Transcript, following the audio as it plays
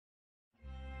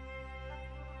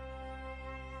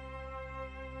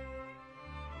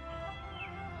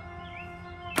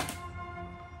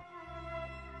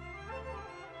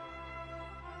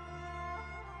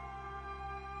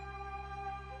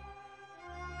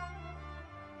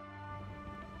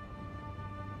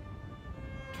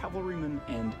cavalrymen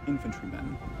and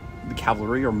infantrymen. The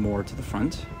cavalry are more to the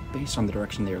front, based on the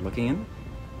direction they are looking in.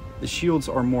 The shields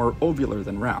are more ovular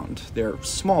than round. They're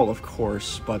small, of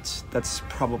course, but that's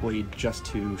probably just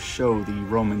to show the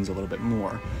Romans a little bit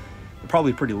more. They're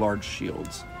probably pretty large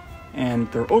shields.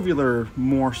 And they're ovular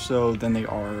more so than they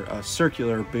are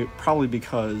circular, probably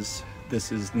because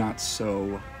this is not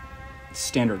so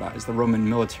standardized. The Roman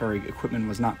military equipment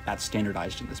was not that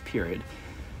standardized in this period.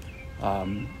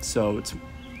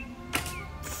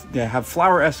 They have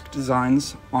flower-esque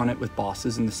designs on it with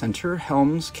bosses in the center,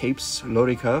 helms, capes,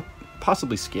 lorica,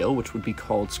 possibly scale, which would be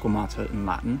called squamata in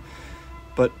Latin.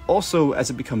 But also, as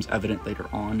it becomes evident later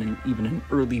on, and even in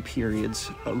early periods,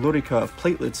 lorica of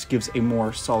platelets gives a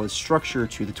more solid structure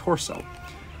to the torso,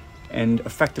 and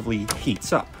effectively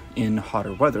heats up in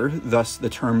hotter weather. Thus, the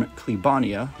term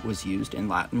klebania was used in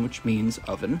Latin, which means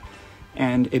oven,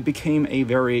 and it became a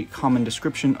very common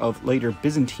description of later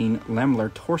Byzantine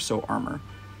lamellar torso armor,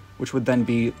 which would then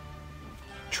be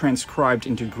transcribed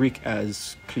into Greek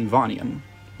as klevanion,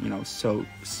 so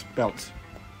spelt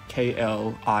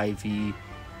Klivanion.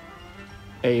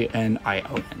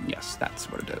 Yes,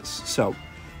 that's what it is. So,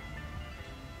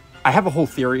 I have a whole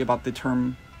theory about the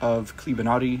term of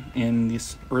klebanati in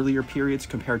these earlier periods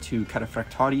compared to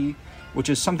cataphractati, which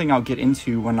is something I'll get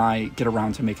into when I get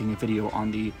around to making a video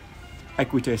on the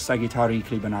equite sagittari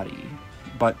klebanati.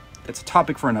 But it's a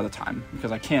topic for another time,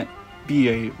 because I can't be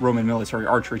a Roman military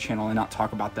archery channel and not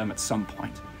talk about them at some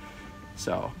point.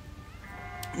 So,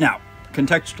 now,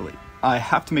 contextually, I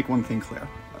have to make one thing clear.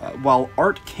 While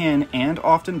art can and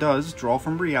often does draw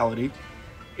from reality,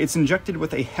 it's injected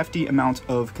with a hefty amount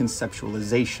of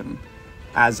conceptualization,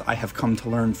 as I have come to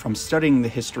learn from studying the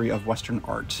history of Western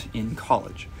art in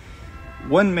college.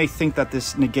 One may think that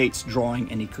this negates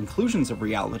drawing any conclusions of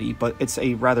reality, but it's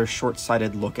a rather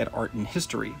short-sighted look at art and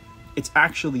history. It's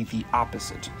actually the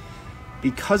opposite.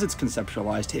 Because it's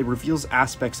conceptualized, it reveals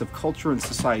aspects of culture and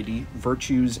society,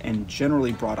 virtues, and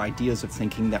generally broad ideas of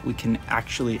thinking that we can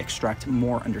actually extract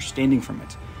more understanding from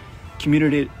it,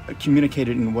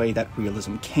 communicated in a way that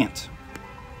realism can't.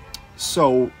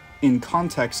 So, in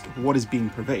context, what is being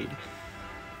purveyed?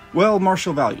 Well,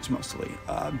 martial values, mostly.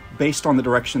 Based on the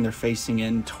direction they're facing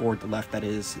in, toward the left, that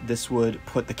is, this would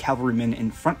put the cavalrymen in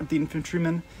front of the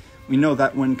infantrymen. We know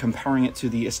that when comparing it to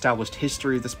the established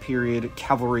history of this period,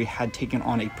 cavalry had taken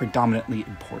on a predominantly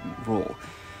important role,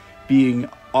 being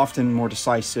often more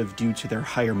decisive due to their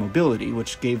higher mobility,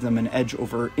 which gave them an edge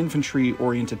over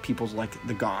infantry-oriented peoples like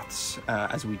the Goths,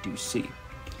 as we do see.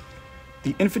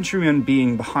 The infantrymen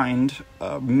being behind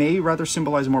may rather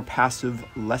symbolize a more passive,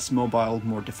 less mobile,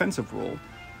 more defensive role.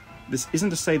 This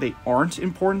isn't to say they aren't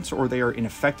important or they are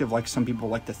ineffective like some people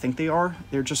like to think they are.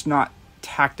 They're just not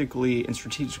tactically and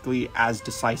strategically as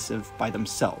decisive by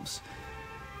themselves.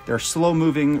 They're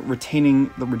slow-moving, retaining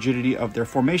the rigidity of their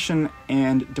formation,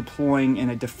 and deploying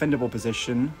in a defendable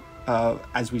position,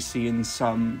 as we see in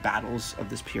some battles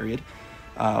of this period,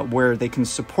 where they can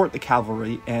support the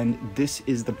cavalry, and this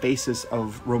is the basis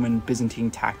of Roman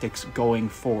Byzantine tactics going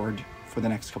forward for the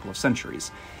next couple of centuries.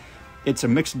 It's a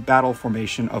mixed battle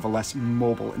formation of a less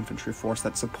mobile infantry force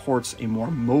that supports a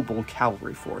more mobile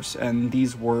cavalry force, and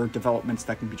these were developments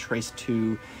that can be traced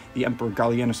to the Emperor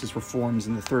Gallienus' reforms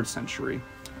in the 3rd century,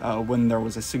 when there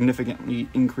was a significantly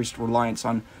increased reliance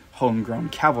on homegrown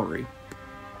cavalry,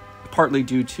 partly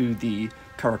due to the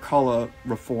Caracalla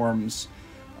reforms,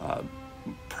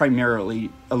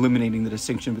 primarily eliminating the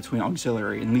distinction between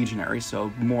auxiliary and legionary,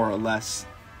 so more or less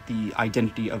the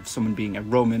identity of someone being a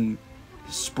Roman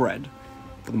spread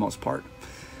for the most part.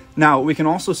 Now, we can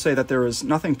also say that there is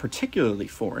nothing particularly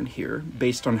foreign here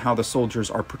based on how the soldiers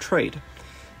are portrayed.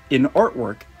 In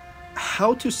artwork,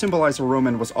 how to symbolize a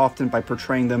Roman was often by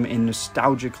portraying them in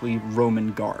nostalgically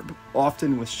Roman garb,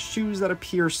 often with shoes that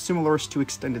appear similar to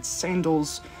extended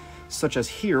sandals, such as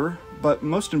here, but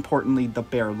most importantly the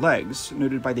bare legs,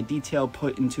 noted by the detail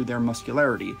put into their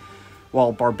muscularity,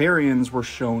 while barbarians were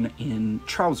shown in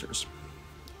trousers.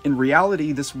 In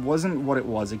reality, this wasn't what it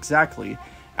was exactly,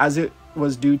 as it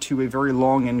was due to a very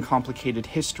long and complicated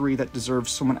history that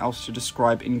deserves someone else to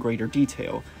describe in greater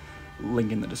detail.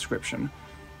 Link in the description.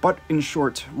 But in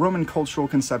short, Roman cultural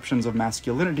conceptions of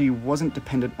masculinity wasn't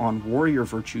dependent on warrior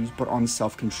virtues, but on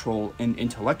self-control and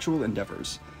intellectual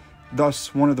endeavors.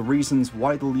 Thus, one of the reasons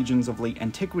why the legions of late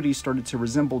antiquity started to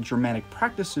resemble Germanic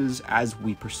practices as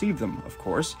we perceive them, of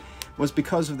course, was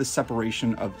because of the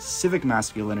separation of civic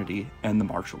masculinity and the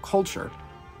martial culture.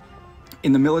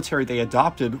 In the military, they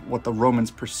adopted what the Romans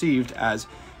perceived as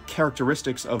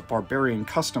characteristics of barbarian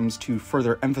customs to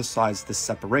further emphasize this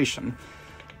separation.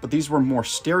 but these were more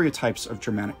stereotypes of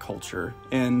Germanic culture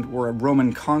and were a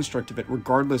Roman construct of it,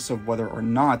 regardless of whether or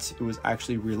not it was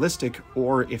actually realistic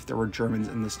or if there were Germans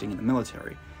enlisting in the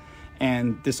military.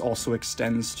 And this also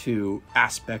extends to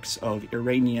aspects of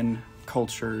Iranian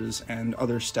cultures and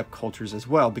other steppe cultures as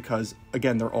well, because,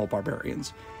 again, they're all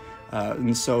barbarians.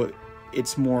 And so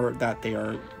it's more that they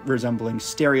are resembling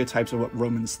stereotypes of what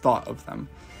Romans thought of them.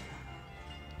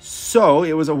 So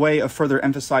it was a way of further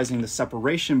emphasizing the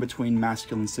separation between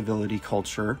masculine civility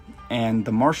culture and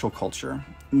the martial culture.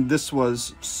 This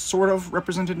was sort of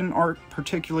represented in art,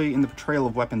 particularly in the portrayal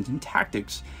of weapons and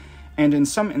tactics, and in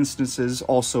some instances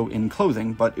also in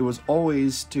clothing, but it was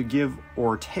always to give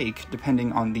or take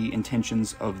depending on the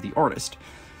intentions of the artist.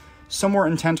 Some were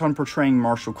intent on portraying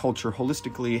martial culture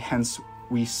holistically, hence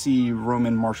we see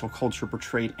Roman martial culture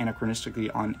portrayed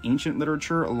anachronistically on ancient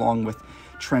literature, along with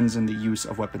trends in the use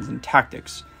of weapons and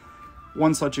tactics.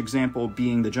 One such example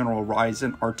being the general rise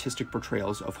in artistic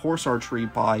portrayals of horse archery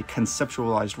by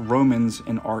conceptualized Romans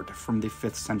in art from the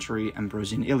 5th century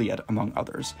Ambrosian Iliad, among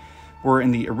others, where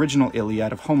in the original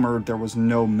Iliad of Homer there was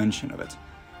no mention of it.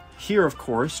 Here, of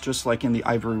course, just like in the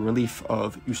ivory relief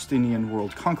of Justinian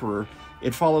World Conqueror,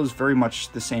 it follows very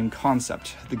much the same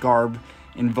concept. The garb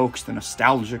invokes the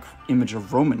nostalgic image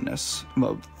of Romanness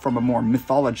from a more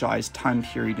mythologized time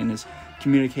period and is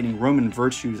communicating Roman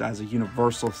virtues as a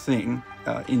universal thing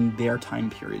in their time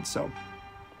period. So,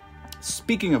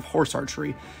 speaking of horse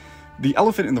archery, the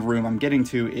elephant in the room I'm getting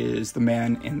to is the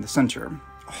man in the center.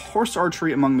 Horse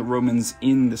archery among the Romans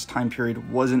in this time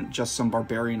period wasn't just some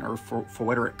barbarian or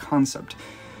foederate concept,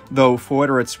 though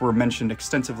foederates were mentioned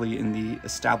extensively in the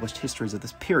established histories of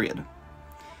this period.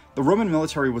 The Roman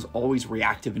military was always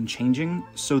reactive and changing,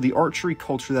 so the archery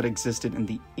culture that existed in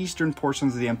the eastern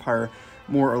portions of the empire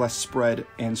more or less spread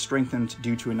and strengthened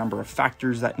due to a number of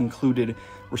factors that included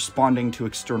responding to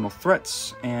external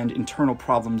threats and internal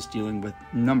problems dealing with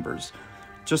numbers,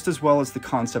 just as well as the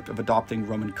concept of adopting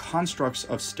Roman constructs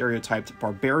of stereotyped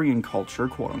barbarian culture,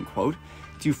 quote-unquote.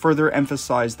 To further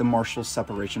emphasize the martial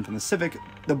separation from the civic,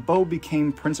 the bow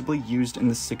became principally used in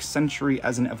the 6th century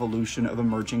as an evolution of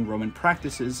emerging Roman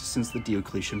practices since the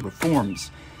Diocletian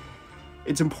reforms.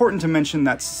 It's important to mention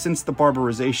that since the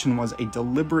barbarization was a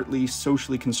deliberately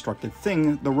socially constructed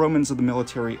thing, the Romans of the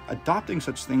military adopting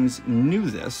such things knew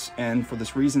this, and for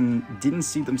this reason didn't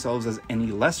see themselves as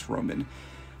any less Roman,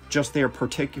 just they are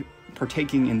partaking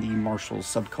in the martial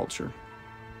subculture.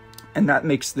 And that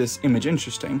makes this image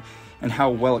interesting, and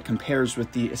how well it compares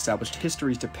with the established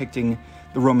histories depicting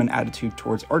the Roman attitude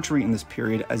towards archery in this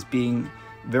period as being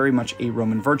very much a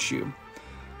Roman virtue.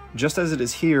 Just as it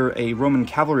is here, a Roman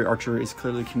cavalry archer is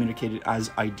clearly communicated as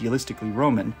idealistically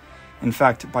Roman. In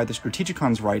fact, by the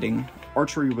Strategicon's writing,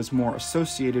 archery was more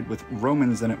associated with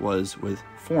Romans than it was with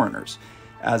foreigners,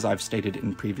 as I've stated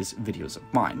in previous videos of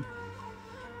mine.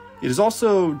 It is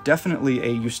also definitely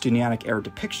a Justinianic era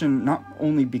depiction, not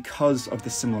only because of the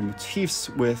similar motifs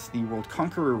with the World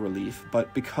Conqueror relief,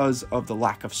 but because of the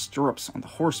lack of stirrups on the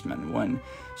horsemen. When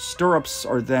stirrups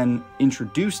are then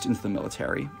introduced into the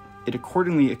military, it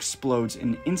accordingly explodes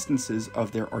in instances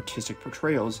of their artistic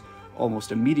portrayals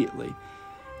almost immediately.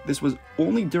 This was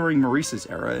only during Maurice's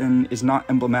era and is not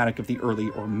emblematic of the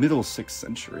early or middle 6th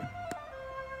century.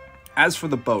 As for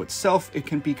the bow itself, it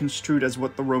can be construed as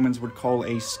what the Romans would call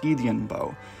a Scythian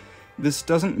bow. This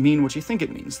doesn't mean what you think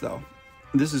it means, though.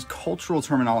 This is cultural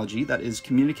terminology that is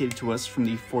communicated to us from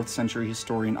the 4th century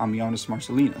historian Ammianus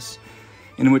Marcellinus,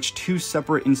 in which 2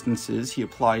 separate instances he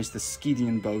applies the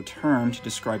Scythian bow term to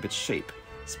describe its shape,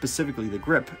 specifically the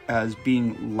grip, as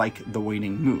being like the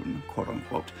waning moon,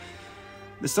 quote-unquote.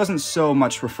 This doesn't so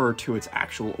much refer to its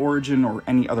actual origin or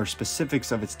any other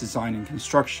specifics of its design and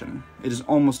construction. It is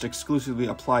almost exclusively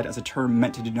applied as a term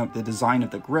meant to denote the design of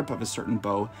the grip of a certain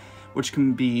bow, which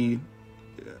can be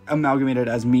amalgamated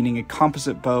as meaning a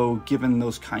composite bow, given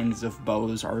those kinds of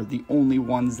bows are the only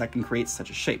ones that can create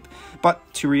such a shape. But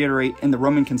to reiterate, in the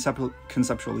Roman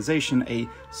conceptualization, a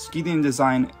Scythian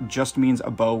design just means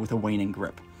a bow with a waning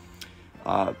grip.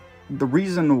 The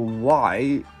reason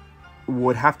why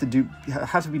would have to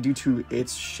be due to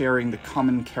its sharing the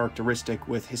common characteristic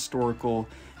with historical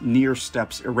near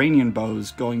steppes Iranian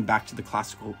bows going back to the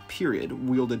classical period,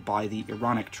 wielded by the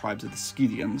Iranic tribes of the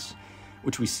Scythians,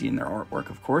 which we see in their artwork,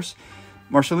 of course.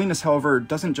 Marcellinus, however,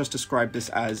 doesn't just describe this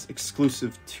as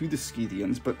exclusive to the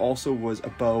Scythians, but also was a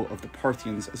bow of the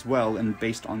Parthians as well, and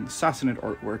based on the Sassanid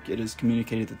artwork, it is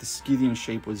communicated that the Scythian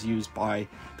shape was used by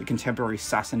the contemporary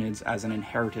Sassanids as an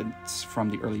inheritance from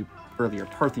the earlier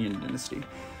Parthian dynasty,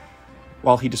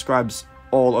 while he describes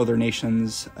all other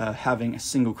nations having a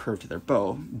single curve to their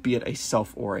bow, be it a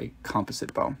self or a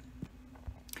composite bow.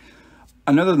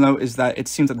 Another note is that it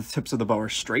seems that the tips of the bow are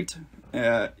straight.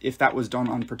 If that was done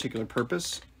on a particular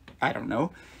purpose, I don't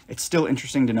know. It's still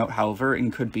interesting to note, however,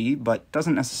 and could be, but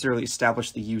doesn't necessarily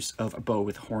establish the use of a bow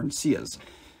with horn scias.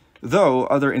 Though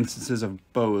other instances of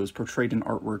bows portrayed in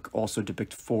artwork also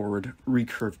depict forward,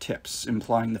 recurved tips,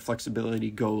 implying the flexibility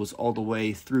goes all the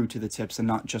way through to the tips and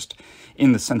not just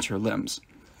in the center limbs.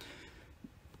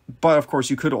 But of course,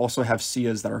 you could also have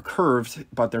scias that are curved,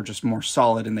 but they're just more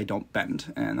solid and they don't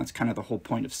bend. And that's kind of the whole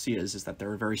point of scias, is that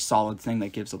they're a very solid thing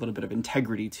that gives a little bit of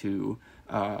integrity to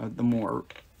the more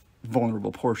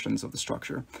vulnerable portions of the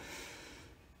structure.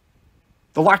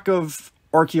 The lack of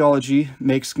archaeology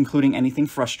makes concluding anything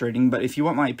frustrating, but if you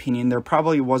want my opinion, there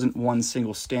probably wasn't one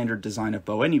single standard design of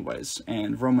bow anyways,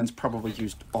 and Romans probably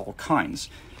used all kinds.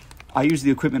 I use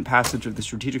the equipment passage of the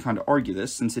Strategicon to argue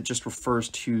this, since it just refers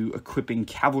to equipping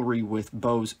cavalry with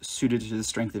bows suited to the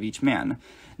strength of each man,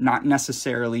 not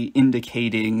necessarily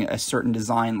indicating a certain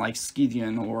design like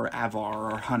Scythian or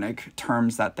Avar or Hunnic,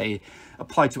 terms that they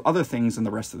apply to other things in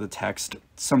the rest of the text,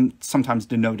 sometimes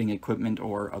denoting equipment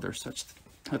or other such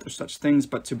things,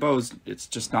 but to bows, it's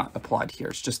just not applied here.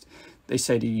 It's just, they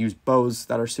say to use bows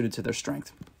that are suited to their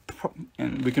strength.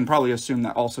 And we can probably assume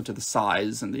that also to the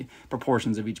size and the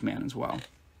proportions of each man as well.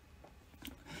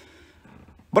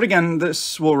 But again,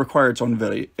 this will require its own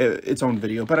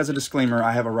video, but as a disclaimer,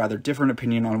 I have a rather different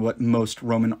opinion on what most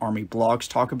Roman army blogs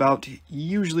talk about,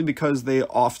 usually because they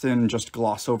often just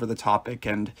gloss over the topic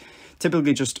and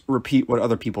typically just repeat what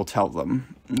other people tell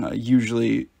them,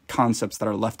 usually concepts that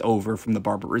are left over from the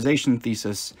barbarization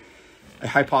thesis, a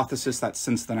hypothesis that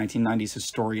since the 1990s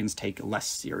historians take less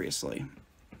seriously.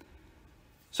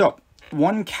 So,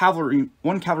 one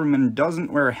cavalryman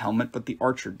doesn't wear a helmet, but the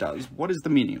archer does. What is the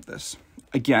meaning of this?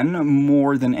 Again,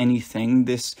 more than anything,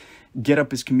 this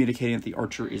getup is communicating that the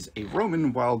archer is a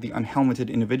Roman, while the unhelmeted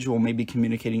individual may be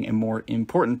communicating a more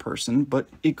important person, but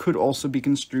it could also be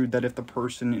construed that if the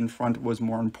person in front was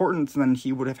more important, then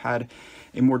he would have had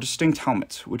a more distinct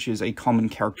helmet, which is a common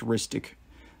characteristic,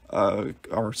 a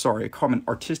common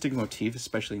artistic motif,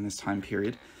 especially in this time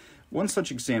period. One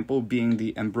such example being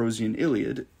the Ambrosian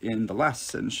Iliad in the last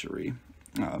century.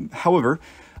 However,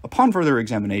 upon further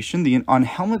examination, the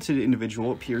unhelmeted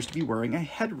individual appears to be wearing a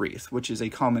head wreath, which is a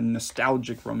common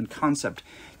nostalgic Roman concept,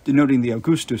 denoting the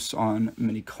Augustus on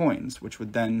many coins, which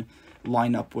would then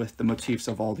line up with the motifs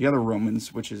of all the other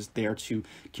Romans, which is there to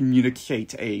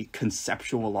communicate a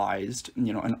conceptualized,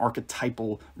 an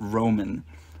archetypal Roman,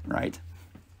 right?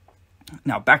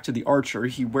 Now, back to the archer,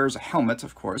 he wears a helmet,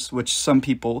 of course, which some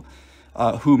people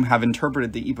whom have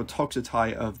interpreted the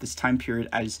epotoxetai of this time period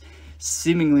as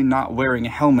seemingly not wearing a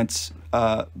helmet,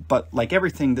 but like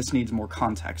everything, this needs more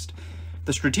context.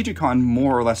 The Strategicon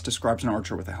more or less describes an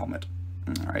archer with a helmet,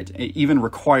 all right, even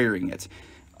requiring it.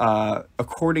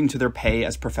 According to their pay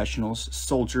as professionals,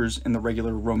 soldiers in the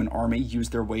regular Roman army use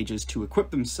their wages to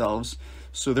equip themselves,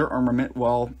 so their armament,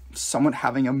 while somewhat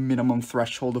having a minimum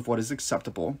threshold of what is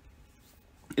acceptable,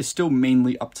 is still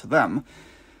mainly up to them,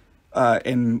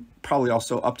 and probably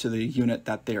also up to the unit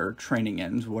that they're training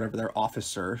in, whatever their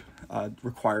officer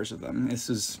requires of them. This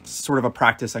is sort of a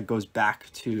practice that goes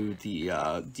back to the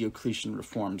Diocletian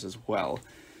reforms as well.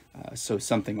 So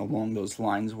something along those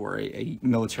lines where a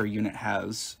military unit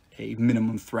has a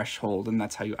minimum threshold, and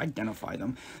that's how you identify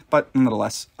them. But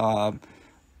nonetheless,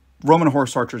 Roman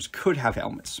horse archers could have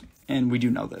helmets, and we do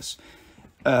know this.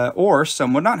 Or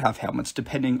some would not have helmets,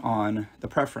 depending on the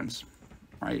preference,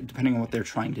 right? Depending on what they're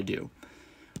trying to do.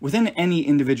 Within any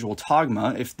individual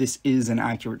tagma, if this is an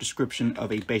accurate description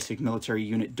of a basic military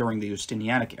unit during the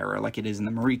Justinianic era, like it is in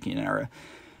the Marician era,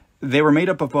 they were made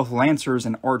up of both lancers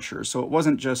and archers, so it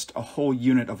wasn't just a whole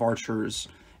unit of archers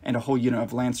and a whole unit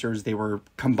of lancers. They were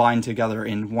combined together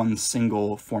in one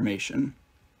single formation,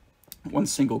 one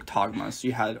single tagma. So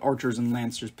you had archers and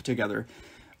lancers put together.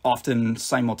 Often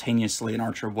simultaneously, an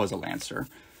archer was a lancer.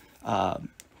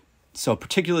 So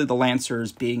particularly the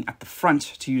lancers being at the front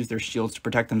to use their shields to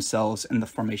protect themselves and the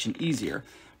formation easier,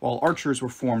 while archers were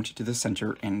formed to the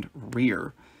center and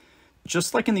rear.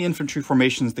 Just like in the infantry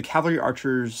formations, the cavalry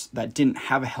archers that didn't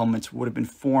have a helmet would have been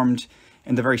formed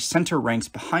in the very center ranks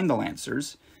behind the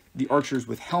lancers, the archers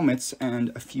with helmets,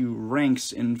 and a few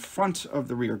ranks in front of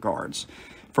the rear guards.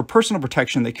 For personal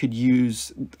protection, they could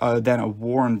use then a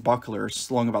worn buckler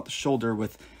slung about the shoulder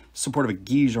with support of a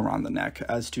guige around the neck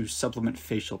as to supplement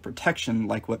facial protection,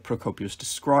 like what Procopius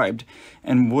described,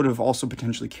 and would have also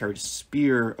potentially carried a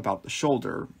spear about the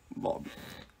shoulder. Well,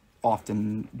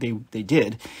 often they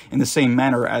did, in the same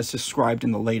manner as described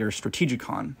in the later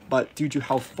Strategicon, but due to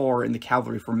how far in the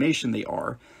cavalry formation they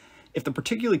are, if the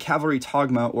particular cavalry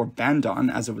tagma, or bandon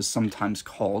as it was sometimes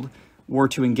called, were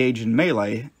to engage in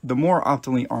melee, the more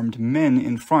optimally armed men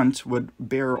in front would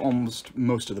bear almost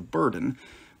most of the burden,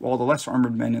 while the less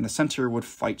armored men in the center would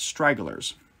fight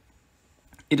stragglers.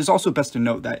 It is also best to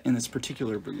note that in this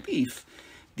particular relief,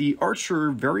 the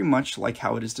archer, very much like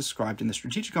how it is described in the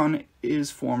Strategicon,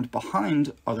 is formed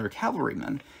behind other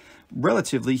cavalrymen.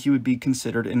 Relatively, he would be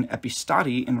considered an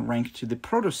epistati in rank to the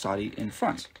protostati in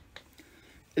front.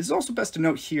 It is also best to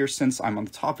note here, since I'm on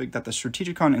the topic, that the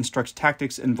Strategicon instructs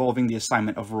tactics involving the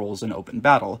assignment of roles in open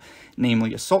battle,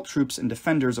 namely assault troops and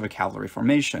defenders of a cavalry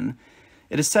formation.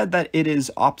 It is said that it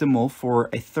is optimal for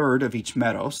a third of each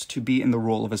meros to be in the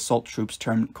role of assault troops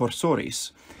termed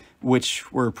corsoris,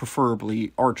 which were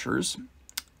preferably archers.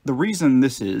 The reason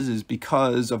this is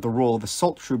because of the role of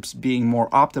assault troops being more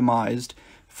optimized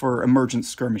for emergent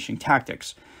skirmishing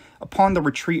tactics. Upon the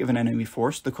retreat of an enemy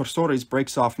force, the cursores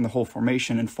breaks off from the whole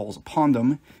formation and falls upon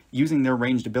them, using their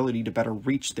ranged ability to better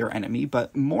reach their enemy,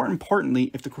 but more importantly,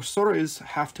 if the cursores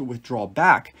have to withdraw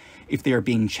back, if they are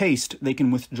being chased, they can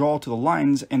withdraw to the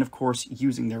lines, and of course,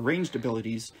 using their ranged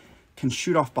abilities, can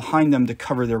shoot off behind them to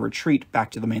cover their retreat back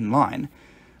to the main line,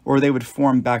 or they would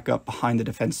form back up behind the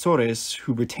defensores,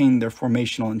 who retain their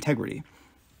formational integrity.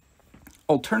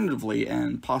 Alternatively,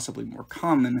 and possibly more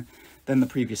common than the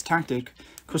previous tactic,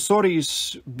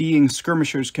 cursores, being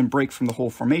skirmishers, can break from the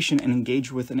whole formation and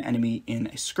engage with an enemy in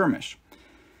a skirmish.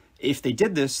 If they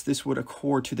did this, this would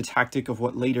accord to the tactic of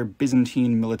what later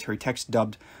Byzantine military texts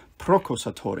dubbed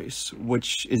prokosatores,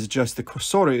 which is just the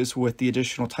cursores with the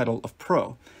additional title of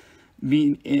pro,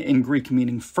 in Greek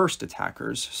meaning first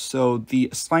attackers. So the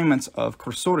assignments of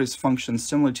cursores function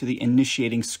similar to the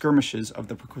initiating skirmishes of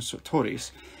the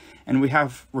prokosatores, and we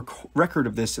have record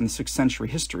of this in the 6th century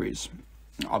histories,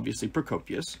 obviously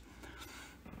Procopius.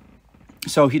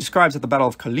 So he describes at the Battle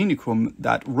of Callinicum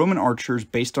that Roman archers,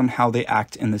 based on how they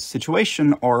act in this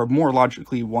situation, are more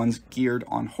logically ones geared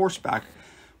on horseback,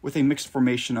 with a mixed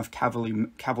formation of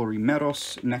cavalry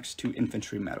meros next to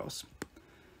infantry meros.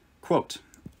 Quote,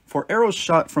 "For arrows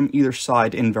shot from either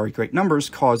side in very great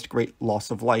numbers caused great loss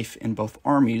of life in both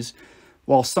armies,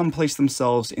 while some placed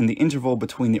themselves in the interval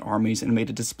between the armies and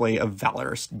made a display of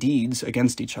valorous deeds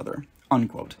against each other."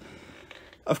 Unquote.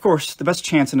 Of course, the best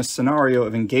chance in a scenario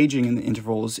of engaging in the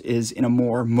intervals is in a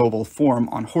more mobile form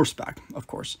on horseback, of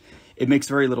course. It makes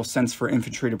very little sense for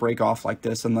infantry to break off like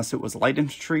this unless it was light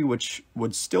infantry, which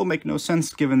would still make no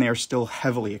sense given they are still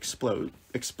heavily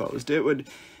exposed. It would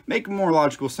make more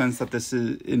logical sense that this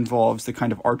involves the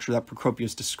kind of archer that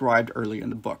Procopius described earlier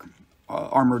in the book,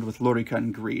 armored with lorica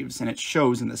and greaves, and it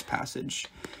shows in this passage,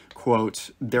 quote,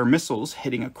 "Their missiles,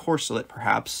 hitting a corselet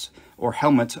perhaps, or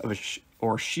helmet of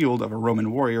or shield of a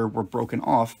Roman warrior, were broken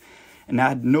off, and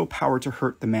had no power to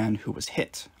hurt the man who was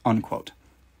hit," unquote.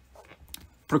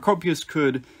 Procopius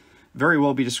could very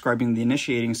well be describing the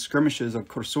initiating skirmishes of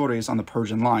cursores on the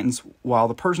Persian lines, while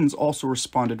the Persians also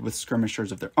responded with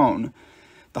skirmishers of their own.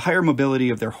 The higher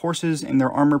mobility of their horses and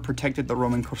their armor protected the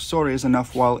Roman cursores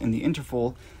enough while in the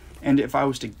interval, and if I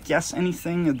was to guess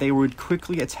anything, they would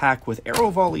quickly attack with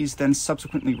arrow volleys, then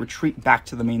subsequently retreat back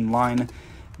to the main line,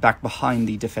 back behind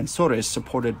the defensores,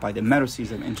 supported by the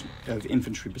meroses of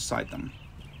infantry beside them.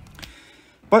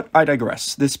 But I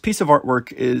digress. This piece of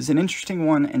artwork is an interesting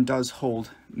one and does hold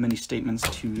many statements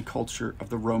to the culture of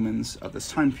the Romans of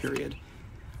this time period.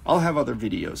 I'll have other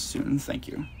videos soon, thank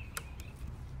you.